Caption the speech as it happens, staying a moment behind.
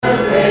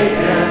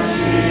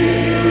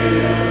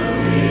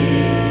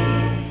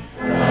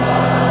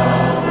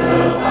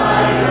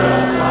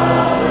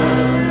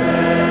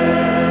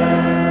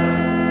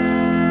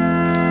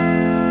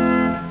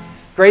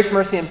Grace,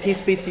 mercy, and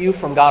peace be to you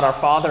from God our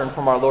Father and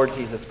from our Lord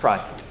Jesus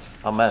Christ.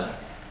 Amen.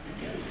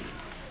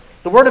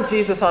 The word of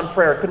Jesus on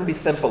prayer couldn't be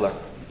simpler.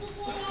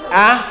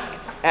 Ask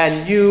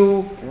and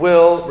you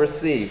will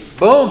receive.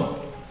 Boom.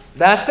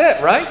 That's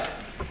it, right?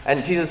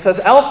 And Jesus says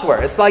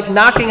elsewhere, it's like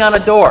knocking on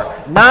a door.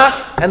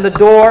 Knock and the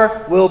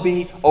door will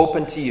be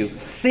open to you.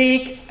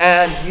 Seek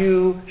and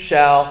you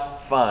shall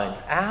find.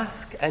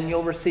 Ask and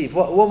you'll receive.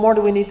 What more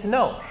do we need to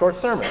know? Short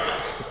sermon.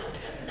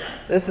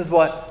 This is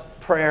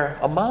what prayer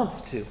amounts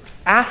to.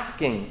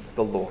 Asking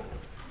the Lord.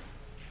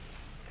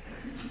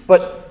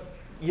 But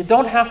you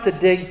don't have to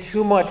dig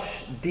too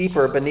much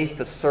deeper beneath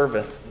the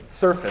surface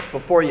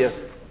before you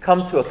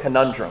come to a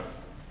conundrum.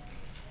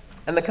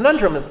 And the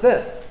conundrum is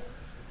this.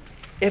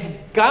 If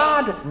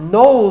God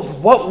knows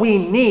what we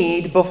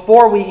need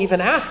before we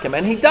even ask him,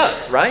 and he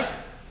does, right?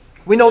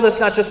 We know this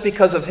not just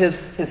because of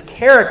his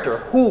character,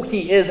 who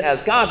he is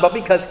as God, but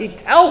because he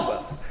tells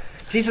us.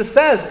 Jesus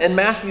says in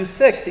Matthew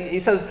 6, he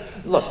says,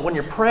 look, when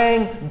you're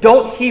praying,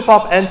 don't heap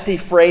up empty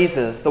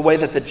phrases the way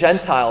that the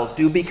Gentiles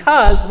do,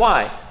 because,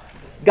 why?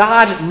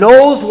 God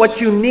knows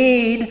what you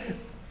need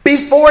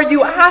before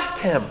you ask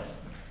him.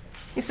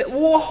 He said,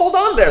 well, hold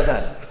on there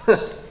then.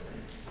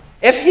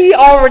 If he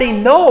already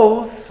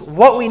knows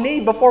what we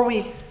need before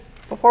we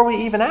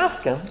even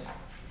ask him,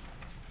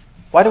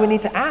 why do we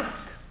need to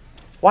ask?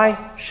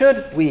 Why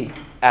should we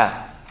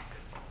ask?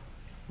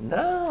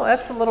 No,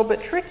 that's a little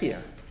bit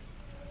trickier.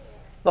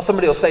 Now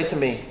somebody will say to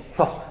me,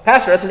 well,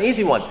 Pastor, that's an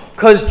easy one,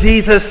 because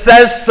Jesus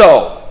says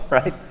so,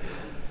 right?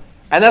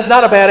 And that's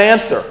not a bad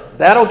answer.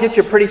 That'll get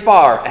you pretty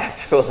far,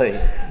 actually.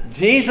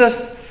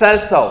 Jesus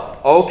says so.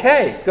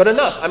 Okay, good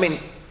enough. I mean,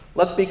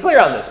 let's be clear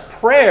on this.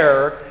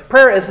 Prayer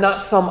is not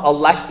some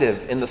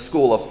elective in the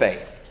school of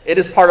faith. It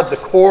is part of the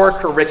core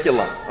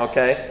curriculum,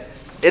 okay?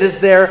 It is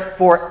there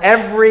for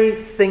every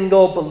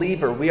single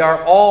believer. We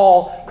are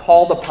all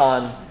called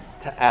upon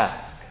to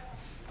ask.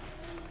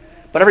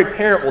 But every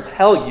parent will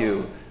tell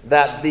you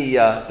that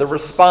the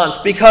response,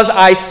 because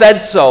I said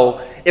so,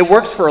 it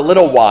works for a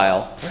little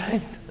while,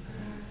 right?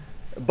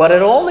 But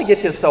it'll only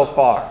get you so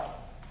far.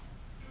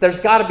 There's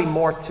got to be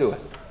more to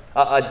it,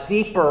 a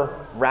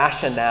deeper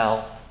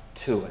rationale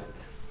to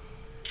it.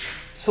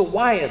 So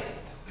why is it?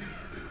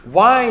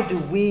 Why do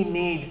we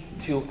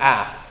need to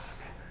ask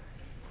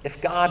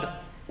if God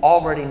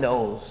already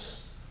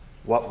knows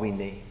what we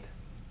need?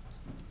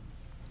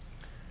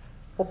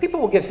 Well,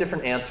 people will give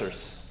different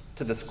answers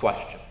to this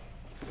question.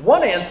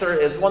 One answer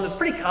is one that's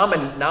pretty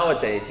common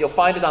nowadays. You'll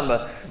find it on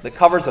the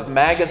covers of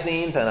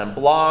magazines and on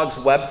blogs,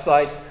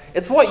 websites.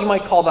 It's what you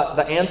might call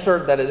the answer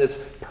that it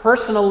is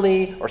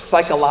personally or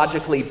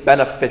psychologically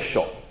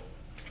beneficial.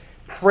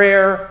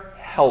 Prayer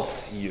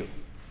helps you.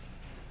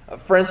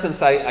 For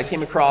instance, I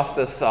came across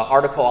this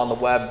article on the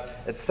web.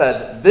 It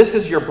said, "This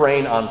is your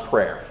brain on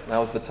prayer." That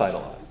was the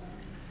title of it.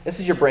 This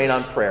is your brain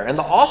on prayer. And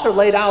the author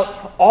laid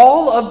out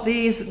all of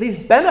these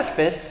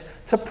benefits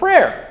to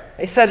prayer.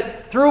 He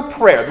said, through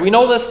prayer, we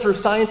know this through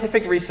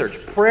scientific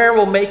research, prayer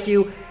will make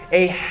you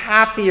a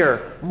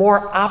happier,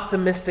 more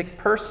optimistic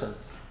person.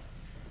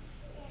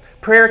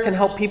 Prayer can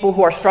help people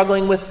who are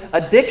struggling with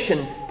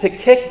addiction to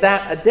kick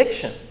that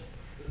addiction.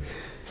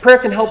 Prayer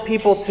can help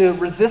people to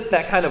resist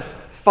that kind of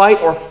fight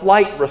or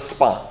flight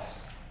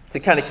response, to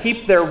kind of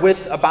keep their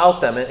wits about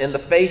them in the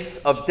face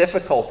of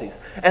difficulties.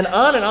 And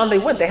on they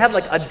went. They had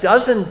like a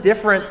dozen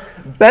different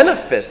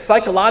benefits,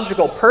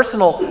 psychological,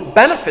 personal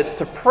benefits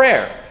to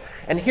prayer.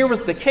 And here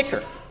was the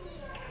kicker.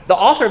 The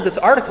author of this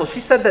article, she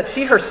said that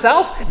she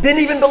herself didn't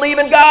even believe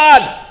in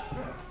God.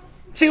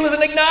 She was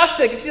an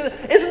agnostic. She said,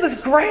 isn't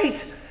this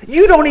great?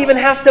 You don't even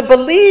have to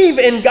believe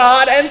in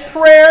God, and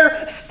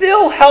prayer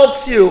still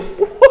helps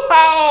you.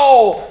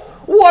 Wow!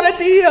 What a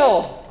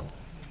deal!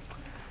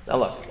 Now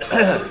look,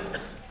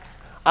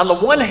 on the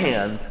one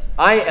hand,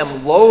 I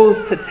am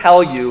loath to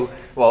tell you,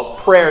 well,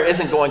 prayer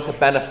isn't going to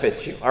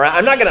benefit you. All right,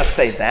 I'm not going to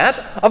say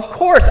that. Of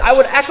course, I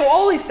would echo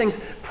all these things.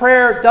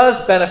 Prayer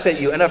does benefit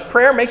you. And if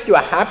prayer makes you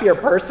a happier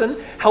person,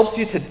 helps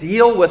you to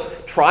deal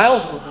with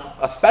trials,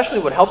 especially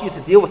would help you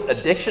to deal with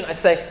addiction, I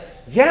say,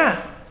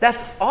 yeah,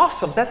 that's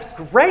awesome. That's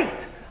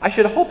great. I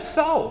should hope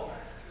so.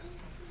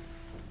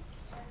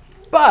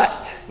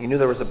 But, you knew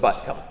there was a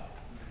but coming.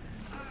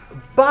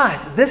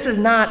 But this is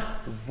not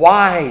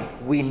why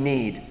we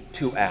need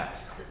to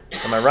ask.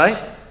 Am I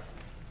right?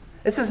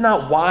 This is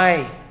not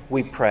why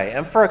we pray,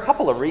 and for a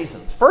couple of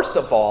reasons. First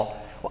of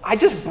all, I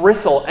just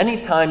bristle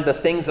anytime the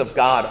things of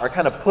God are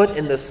kind of put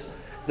in this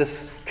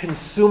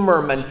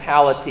consumer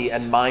mentality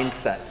and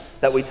mindset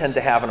that we tend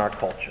to have in our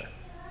culture,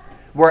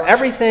 where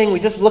we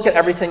just look at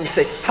everything and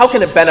say, how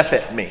can it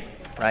benefit me,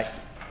 right?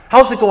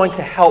 How's it going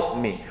to help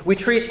me? We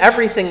treat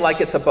everything like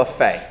it's a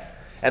buffet.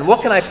 And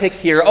what can I pick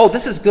here? Oh,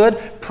 this is good.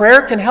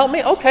 Prayer can help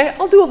me. Okay,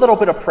 I'll do a little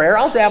bit of prayer.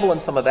 I'll dabble in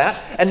some of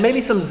that. And maybe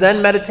some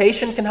Zen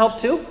meditation can help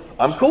too.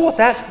 I'm cool with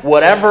that.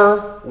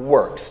 Whatever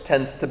works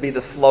tends to be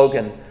the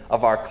slogan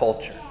of our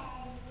culture.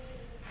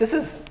 This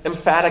is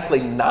emphatically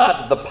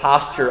not the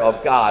posture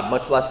of God,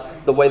 much less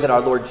the way that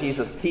our Lord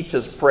Jesus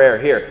teaches prayer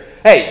here.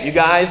 Hey, you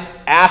guys,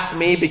 ask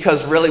me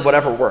because really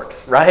whatever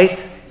works,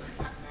 right?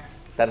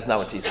 That is not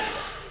what Jesus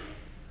says.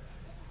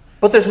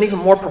 But there's an even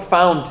more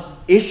profound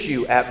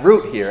issue at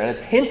root here, and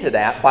it's hinted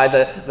at by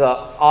the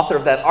author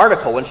of that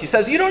article when she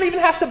says, you don't even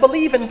have to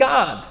believe in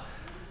God.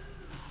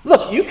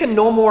 Look, you can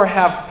no more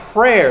have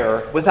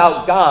prayer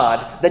without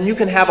God than you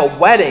can have a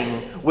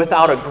wedding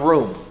without a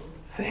groom.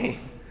 See?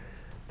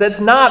 That's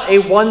not a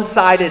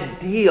one-sided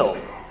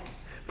deal.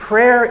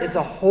 Prayer is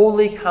a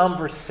holy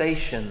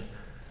conversation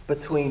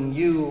between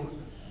you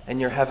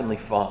and your Heavenly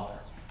Father.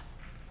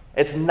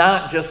 It's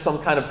not just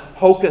some kind of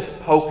hocus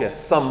pocus,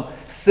 some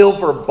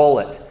silver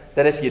bullet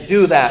that if you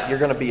do that, you're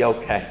going to be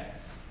okay.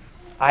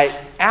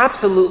 I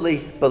absolutely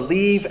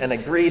believe and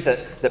agree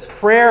that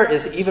prayer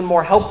is even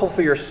more helpful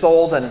for your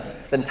soul than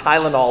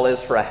Tylenol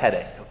is for a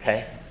headache,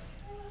 okay?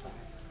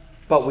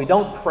 But we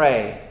don't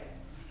pray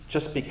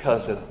just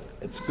because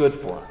it's good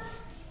for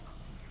us.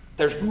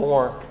 There's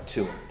more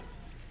to it.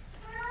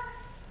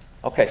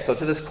 Okay, so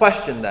to this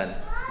question then,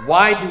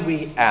 why do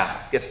we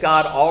ask if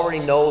God already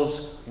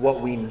knows what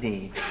we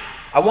need?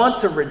 I want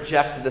to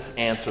reject this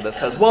answer that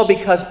says, well,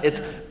 because it's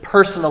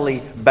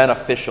personally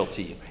beneficial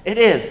to you. It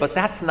is, but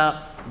that's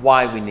not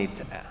why we need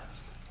to ask.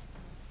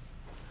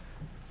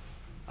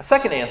 A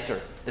second answer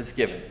is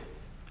given,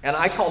 and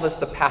I call this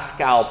the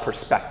Pascal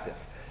perspective.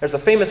 There's a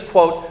famous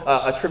quote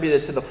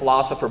attributed to the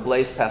philosopher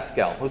Blaise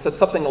Pascal, who said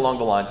something along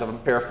the lines of, I'm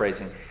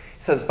paraphrasing. He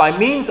says, by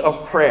means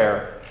of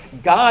prayer,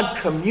 God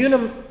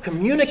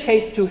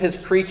communicates to his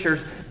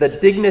creatures the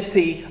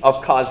dignity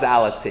of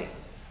causality.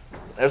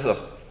 There's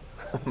a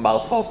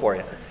mouthful for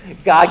you.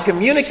 God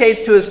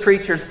communicates to his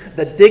creatures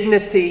the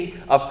dignity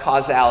of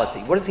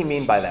causality. What does he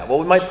mean by that? Well,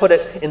 we might put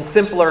it in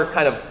simpler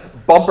kind of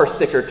bumper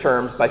sticker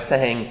terms by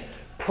saying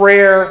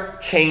prayer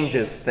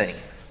changes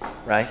things,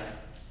 right?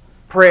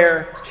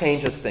 Prayer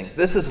changes things.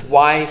 This is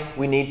why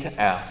we need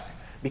to ask,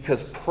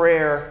 because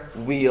prayer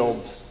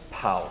wields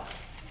power.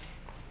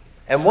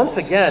 And once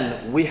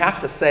again, we have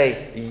to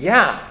say,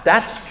 yeah,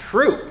 that's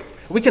true.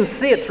 We can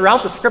see it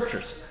throughout the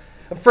scriptures.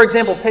 For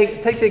example,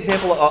 take the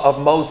example of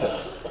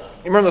Moses.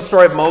 You remember the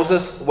story of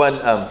Moses when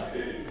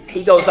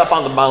he goes up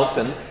on the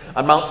mountain,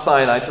 on Mount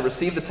Sinai, to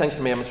receive the Ten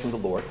Commandments from the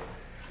Lord.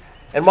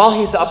 And while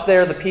he's up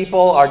there, the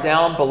people are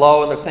down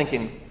below, and they're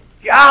thinking,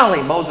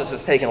 golly, Moses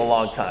is taking a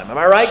long time. Am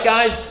I right,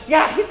 guys?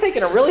 Yeah, he's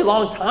taking a really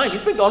long time.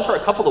 He's been gone for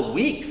a couple of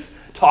weeks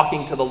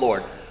talking to the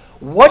Lord.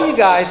 What do you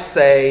guys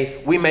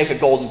say we make a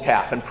golden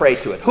calf and pray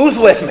to it? Who's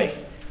with me?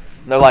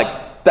 And they're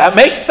like, that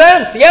makes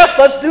sense. Yes,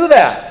 let's do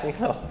that. You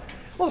know,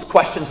 those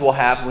questions we'll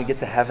have when we get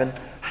to heaven.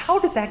 How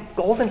did that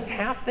golden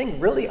calf thing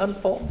really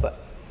unfold? But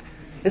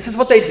this is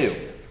what they do.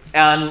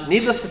 And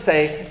needless to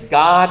say,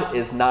 God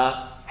is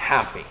not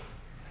happy.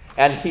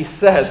 And he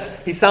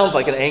sounds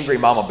like an angry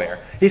mama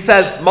bear. He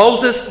says,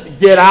 Moses,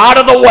 get out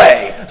of the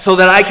way so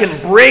that I can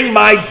bring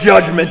my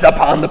judgment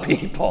upon the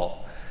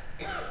people.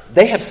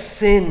 They have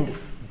sinned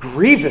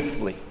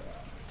grievously.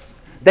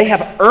 They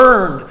have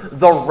earned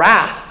the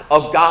wrath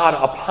of God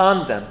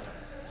upon them.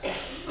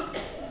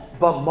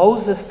 But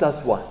Moses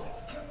does what?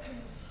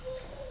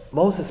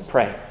 Moses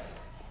prays.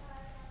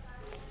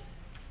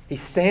 He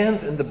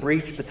stands in the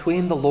breach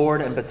between the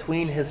Lord and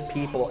between his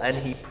people, and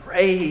he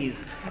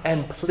prays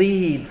and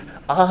pleads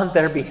on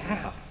their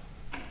behalf.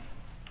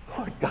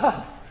 Lord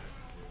God,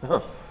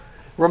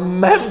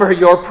 remember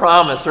your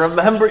promise.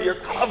 Remember your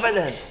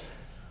covenant.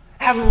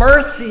 Have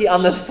mercy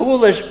on this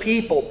foolish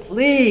people.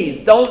 Please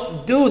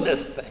don't do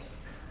this thing.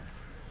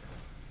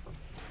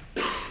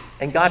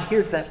 And God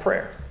hears that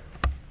prayer.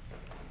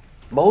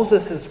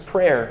 Moses'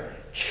 prayer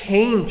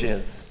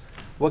changes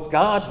what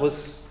God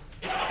was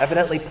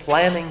evidently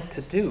planning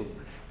to do.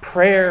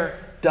 Prayer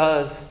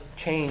does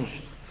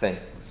change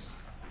things.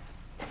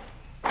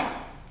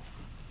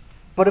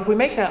 But if we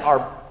make that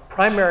our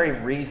primary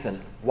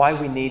reason why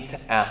we need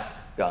to ask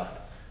God,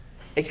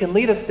 it can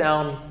lead us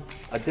down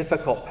a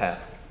difficult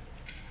path.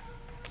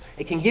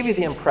 It can give you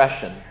the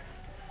impression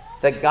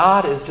that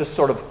God is just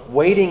sort of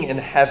waiting in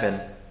heaven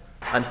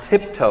on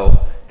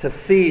tiptoe to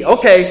see,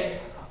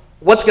 okay,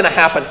 what's going to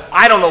happen?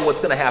 I don't know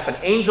what's going to happen.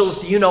 Angels,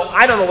 do you know?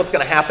 I don't know what's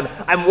going to happen.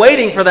 I'm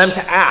waiting for them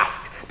to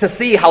ask to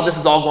see how this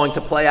is all going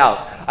to play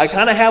out. I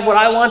kind of have what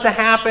I want to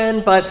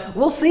happen, but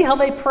we'll see how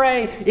they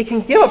pray. It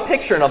can give a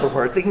picture, in other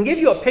words. It can give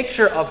you a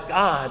picture of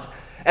God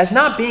as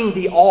not being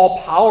the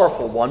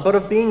all-powerful one, but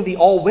of being the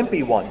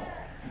all-wimpy one,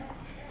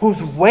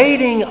 who's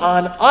waiting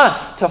on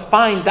us to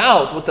find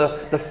out what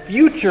the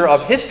future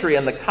of history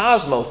and the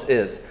cosmos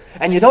is.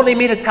 And you don't need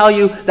me to tell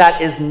you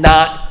that is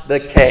not the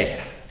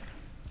case.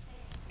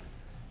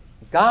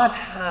 God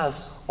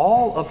has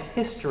all of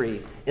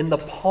history in the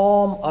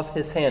palm of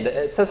his hand.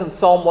 It says in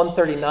Psalm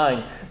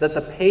 139 that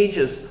the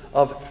pages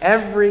of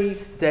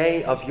every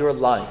day of your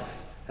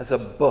life as a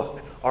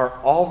book are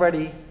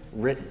already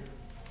written.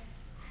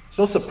 There's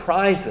no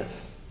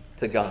surprises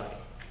to God.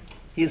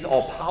 He is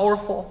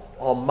all-powerful,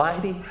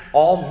 almighty,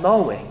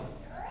 all-knowing.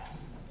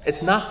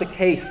 It's not the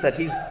case that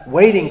he's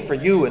waiting for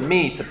you and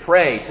me to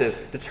pray to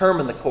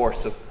determine the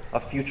course of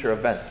future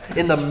events.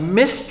 In the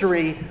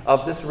mystery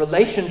of this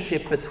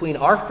relationship between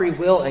our free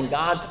will and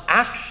God's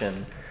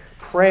action,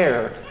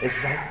 prayer is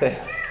right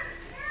there.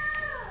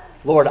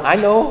 Lord, I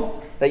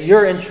know that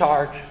you're in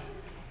charge,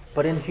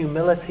 but in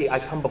humility I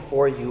come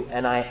before you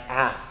and I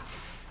ask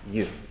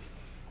you.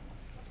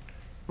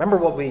 Remember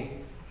what we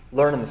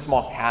learn in the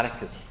small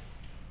catechism.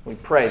 We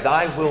pray,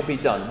 thy will be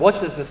done. What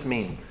does this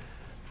mean?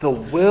 The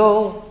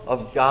will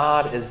of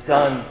God is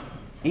done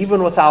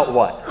even without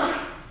what?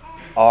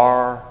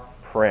 Our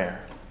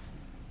prayer.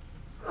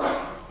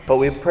 But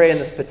we pray in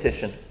this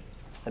petition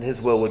that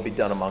his will would be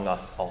done among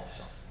us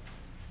also.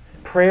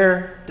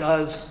 Prayer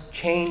does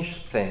change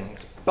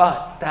things,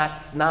 but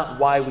that's not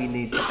why we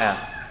need to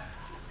ask.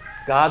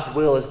 God's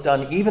will is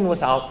done even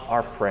without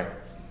our prayer.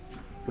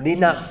 We need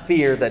not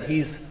fear that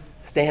he's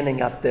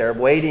standing up there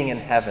waiting in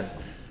heaven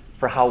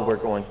for how we're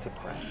going to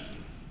pray.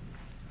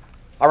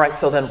 All right,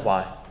 so then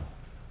why?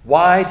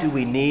 Why do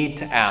we need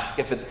to ask?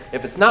 If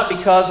it's not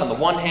because, on the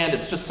one hand,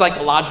 it's just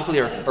psychologically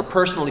or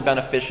personally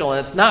beneficial,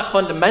 and it's not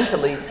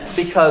fundamentally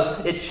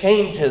because it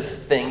changes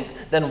things,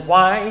 then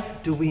why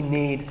do we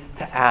need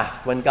to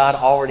ask when God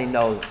already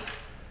knows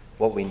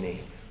what we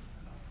need?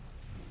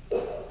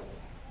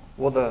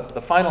 Well,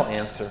 the final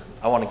answer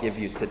I want to give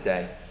you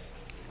today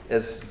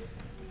is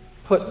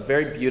put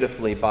very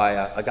beautifully by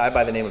a guy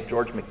by the name of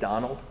George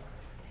MacDonald.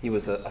 He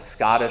was a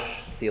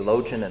Scottish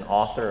theologian and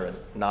author and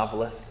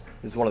novelist.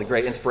 He was one of the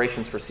great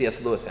inspirations for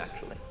C.S. Lewis,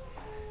 actually.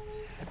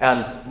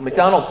 And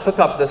MacDonald took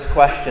up this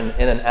question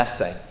in an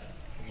essay.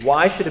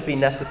 Why should it be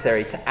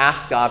necessary to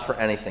ask God for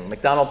anything?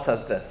 MacDonald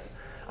says this.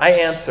 I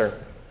answer,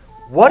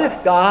 what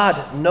if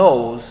God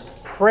knows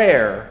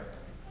prayer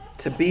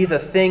to be the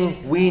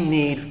thing we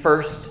need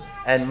first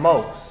and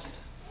most?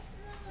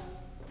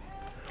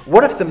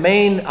 What if the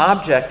main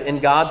object in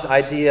God's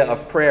idea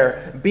of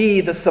prayer be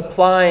the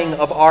supplying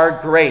of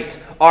our great,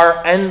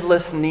 our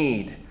endless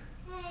need,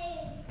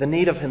 the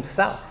need of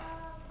himself?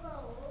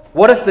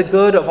 What if the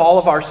good of all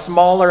of our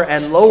smaller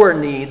and lower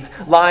needs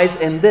lies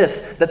in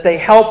this, that they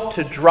help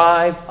to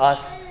drive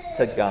us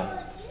to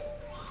God?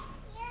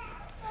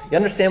 You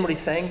understand what he's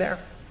saying there?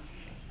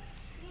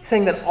 He's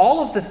saying that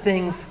all of the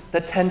things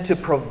that tend to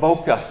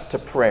provoke us to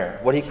prayer,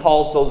 what he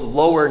calls those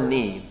lower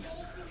needs,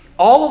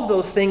 all of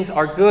those things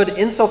are good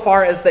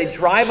insofar as they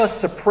drive us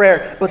to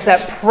prayer, but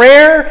that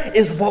prayer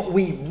is what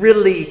we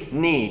really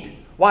need.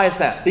 Why is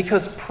that?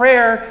 Because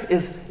prayer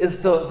is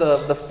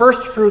the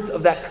first fruits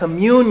of that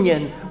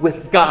communion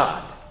with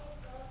God,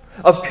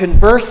 of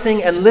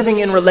conversing and living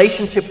in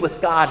relationship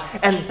with God.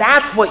 And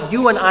that's what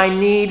you and I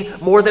need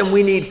more than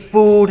we need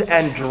food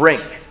and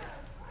drink.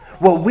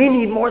 What we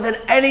need more than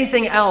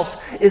anything else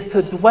is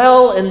to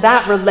dwell in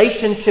that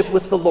relationship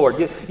with the Lord.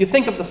 You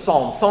think of the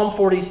Psalm, Psalm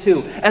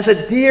 42, as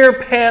a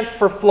deer pants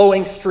for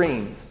flowing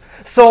streams.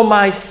 So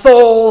my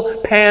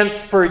soul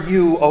pants for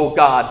you, O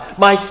God.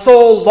 My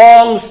soul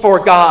longs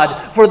for God,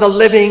 for the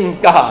living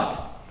God.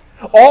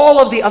 All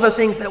of the other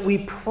things that we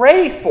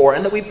pray for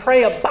and that we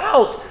pray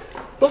about,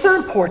 those are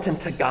important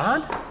to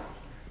God.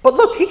 But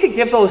look, he could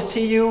give those to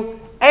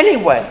you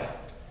anyway.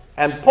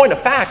 And point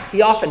of fact,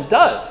 he often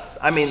does.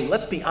 I mean,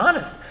 let's be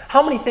honest.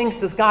 How many things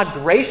does God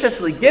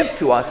graciously give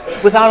to us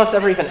without us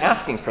ever even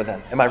asking for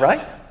them? Am I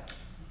right?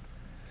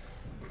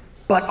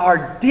 But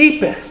our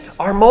deepest,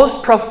 our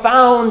most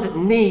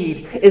profound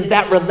need is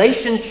that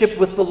relationship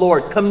with the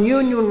Lord,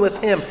 communion with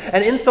him.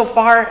 And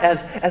insofar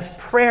as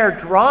prayer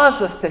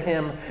draws us to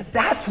him,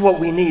 that's what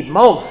we need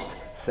most.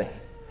 Say,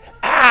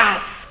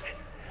 ask,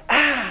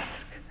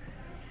 ask.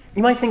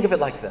 You might think of it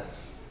like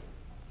this.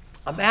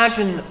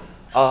 Imagine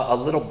a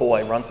little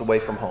boy runs away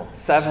from home,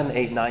 7,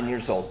 8, 9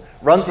 years old,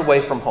 runs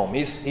away from home.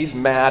 He's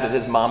mad at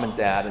his mom and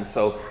dad, and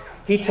so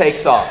he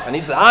takes off. And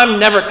he says, I'm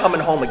never coming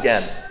home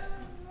again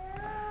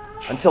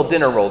until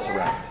dinner rolls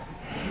around.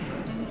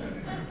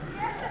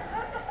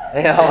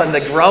 And the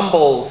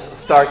grumbles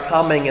start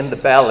coming in the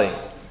belly.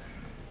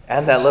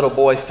 And that little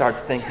boy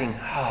starts thinking,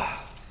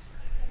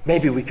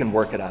 maybe we can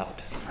work it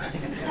out.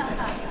 Right?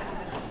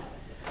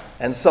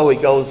 And so he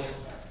goes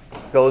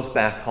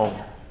back home.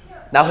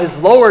 Now, his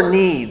lower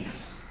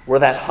needs were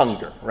that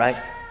hunger,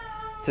 right?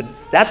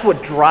 That's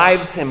what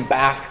drives him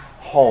back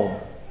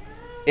home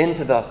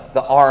into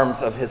the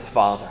arms of his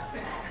father.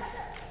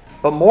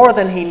 But more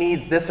than he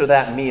needs this or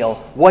that meal,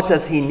 what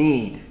does he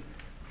need?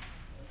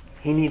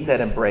 He needs that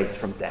embrace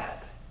from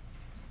dad.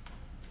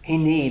 He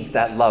needs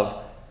that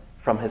love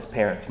from his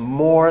parents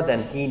more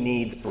than he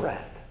needs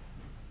bread.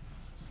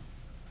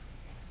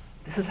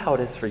 This is how it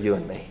is for you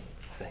and me.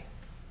 See,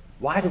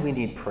 why do we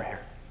need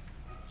prayer?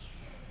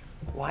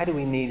 Why do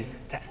we need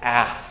to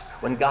ask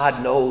when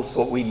God knows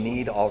what we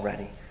need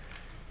already?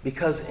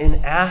 Because in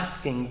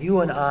asking,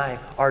 you and I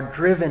are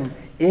driven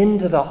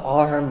into the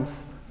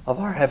arms of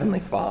our Heavenly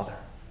Father.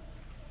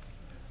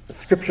 The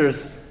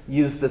Scriptures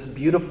use this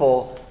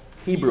beautiful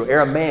Hebrew,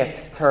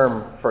 Aramaic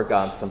term for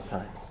God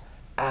sometimes,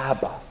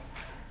 Abba.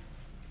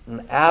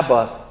 And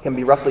Abba can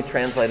be roughly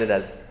translated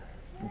as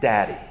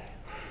daddy.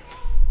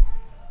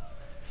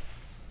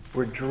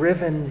 We're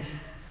driven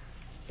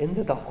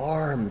into the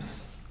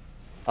arms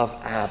of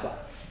Abba.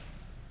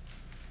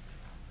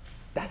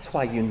 That's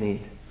why you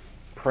need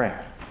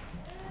prayer.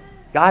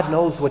 God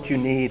knows what you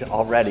need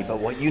already, but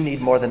what you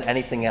need more than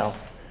anything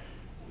else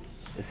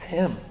is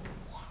him.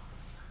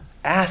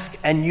 Ask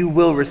and you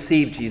will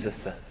receive, Jesus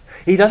says.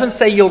 He doesn't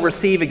say you'll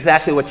receive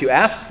exactly what you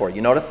asked for.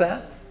 You notice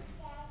that?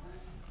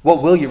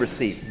 What will you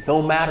receive?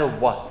 No matter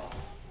what.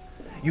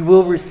 You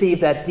will receive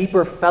that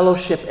deeper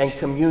fellowship and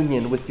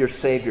communion with your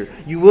Savior.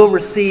 You will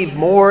receive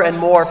more and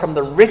more from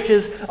the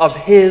riches of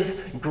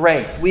His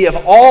grace. We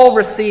have all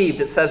received,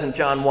 it says in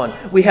John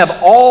 1, we have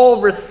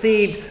all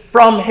received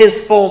from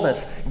His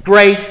fullness,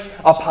 grace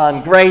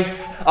upon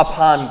grace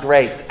upon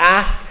grace.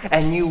 Ask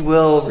and you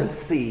will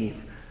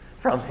receive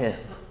from Him.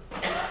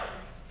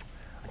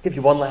 I'll give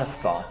you one last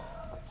thought.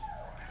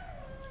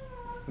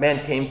 A man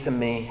came to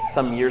me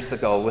some years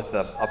ago with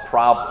a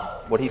problem,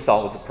 what he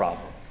thought was a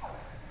problem.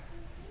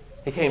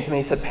 He came to me,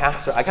 he said,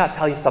 Pastor, I got to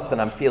tell you something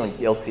I'm feeling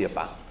guilty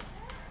about.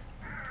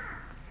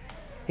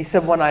 He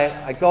said, when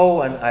I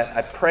go and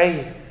I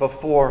pray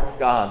before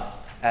God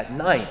at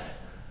night,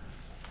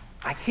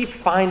 I keep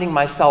finding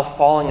myself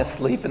falling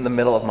asleep in the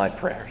middle of my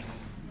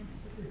prayers.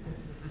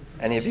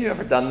 Any of you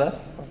ever done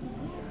this?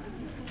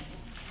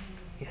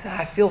 He said,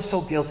 I feel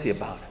so guilty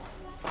about it.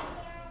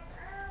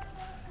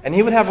 And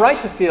he would have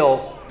right to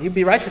feel, he'd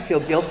be right to feel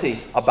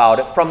guilty about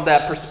it from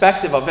that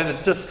perspective of if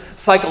it's just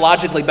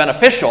psychologically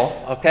beneficial,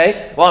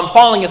 okay? Well, I'm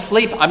falling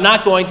asleep, I'm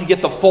not going to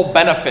get the full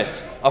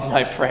benefit of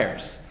my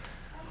prayers.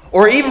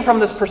 Or even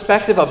from this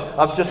perspective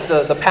of just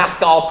the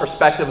Pascal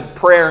perspective of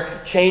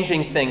prayer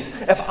changing things.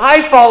 If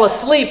I fall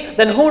asleep,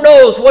 then who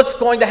knows what's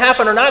going to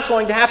happen or not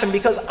going to happen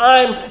because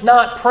I'm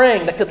not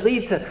praying. That could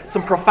lead to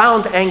some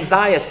profound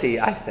anxiety,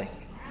 I think.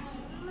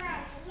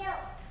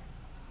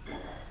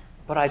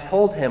 But I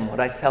told him what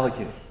I tell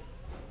you.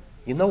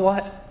 You know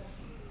what?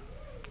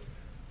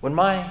 When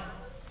my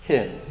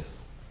kids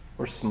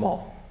were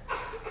small,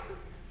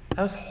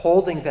 I was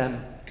holding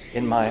them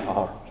in my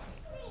arms.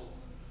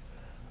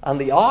 On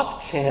the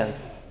off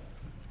chance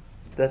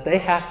that they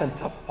happened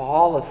to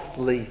fall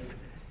asleep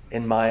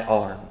in my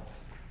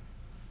arms,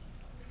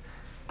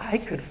 I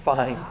could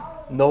find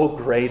no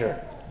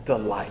greater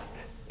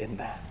delight in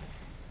that.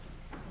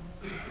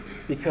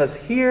 Because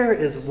here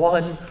is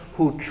one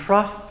who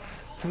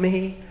trusts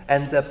me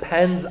and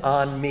depends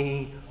on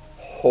me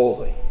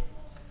wholly.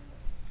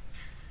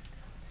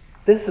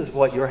 This is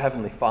what your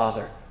Heavenly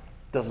Father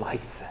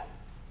delights in.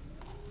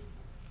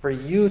 For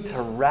you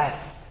to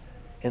rest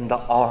in the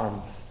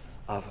arms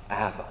of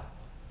Abba.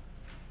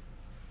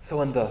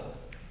 So in the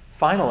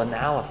final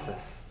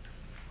analysis,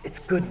 it's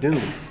good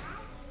news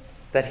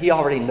that He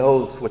already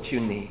knows what you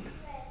need.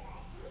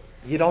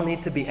 You don't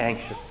need to be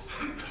anxious.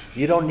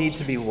 You don't need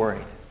to be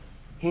worried.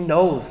 He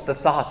knows the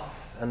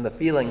thoughts and the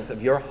feelings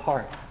of your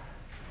heart.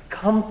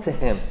 Come to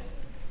Him.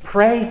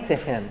 Pray to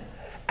Him.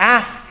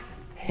 Ask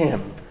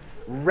Him.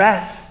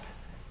 Rest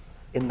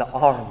in the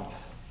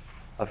arms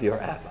of your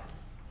Abba.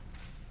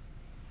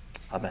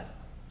 Amen.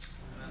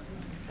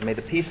 And may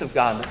the peace of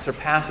God that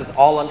surpasses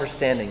all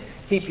understanding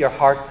keep your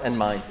hearts and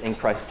minds in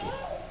Christ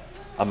Jesus.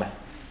 Amen.